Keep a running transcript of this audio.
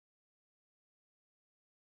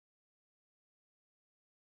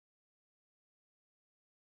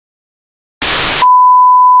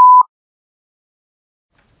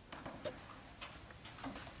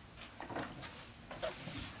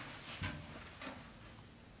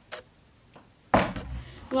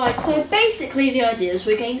Right, so basically the idea is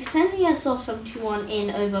we're going to send the SR-71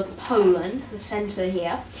 in over Poland, the centre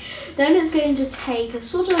here. Then it's going to take a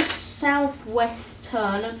sort of southwest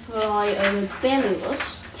turn and fly over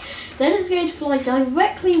Belarus. Then it's going to fly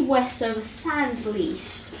directly west over Sands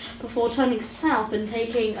before turning south and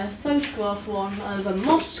taking a photograph one over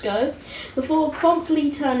Moscow, before promptly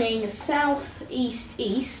turning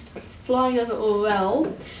southeast-east, flying over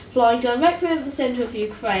Ural, flying directly over the centre of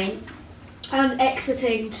Ukraine, and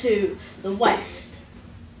exiting to the west.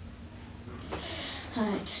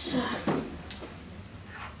 Alright, so...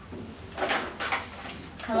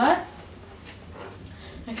 Hello?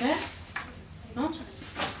 Okay. Not?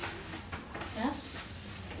 Yes?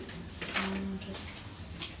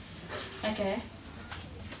 Okay.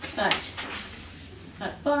 Right.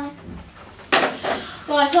 Right, bye.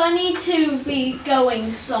 Right, I need to be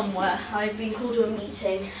going somewhere. I've been called to a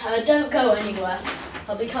meeting. Don't go anywhere.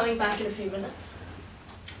 I'll be coming back in a few minutes.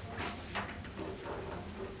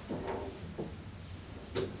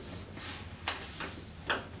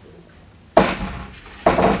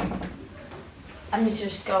 I need to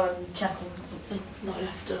just go and check on something that I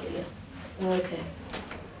left earlier. Okay.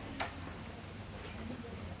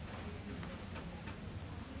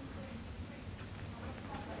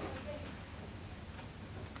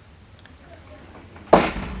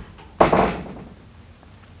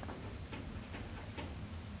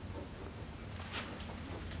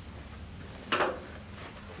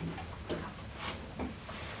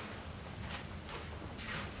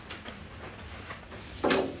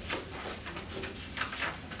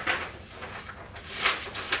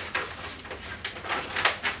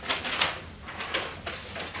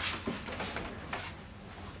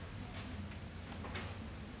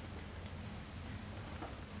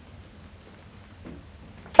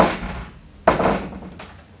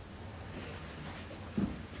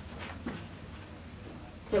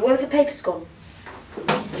 Wait, where have the papers gone?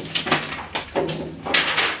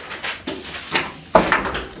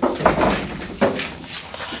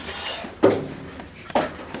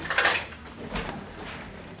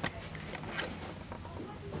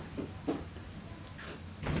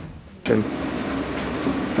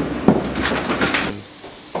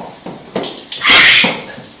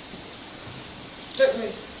 Don't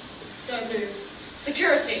move. Don't move.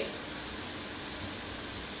 Security.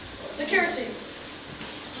 Security.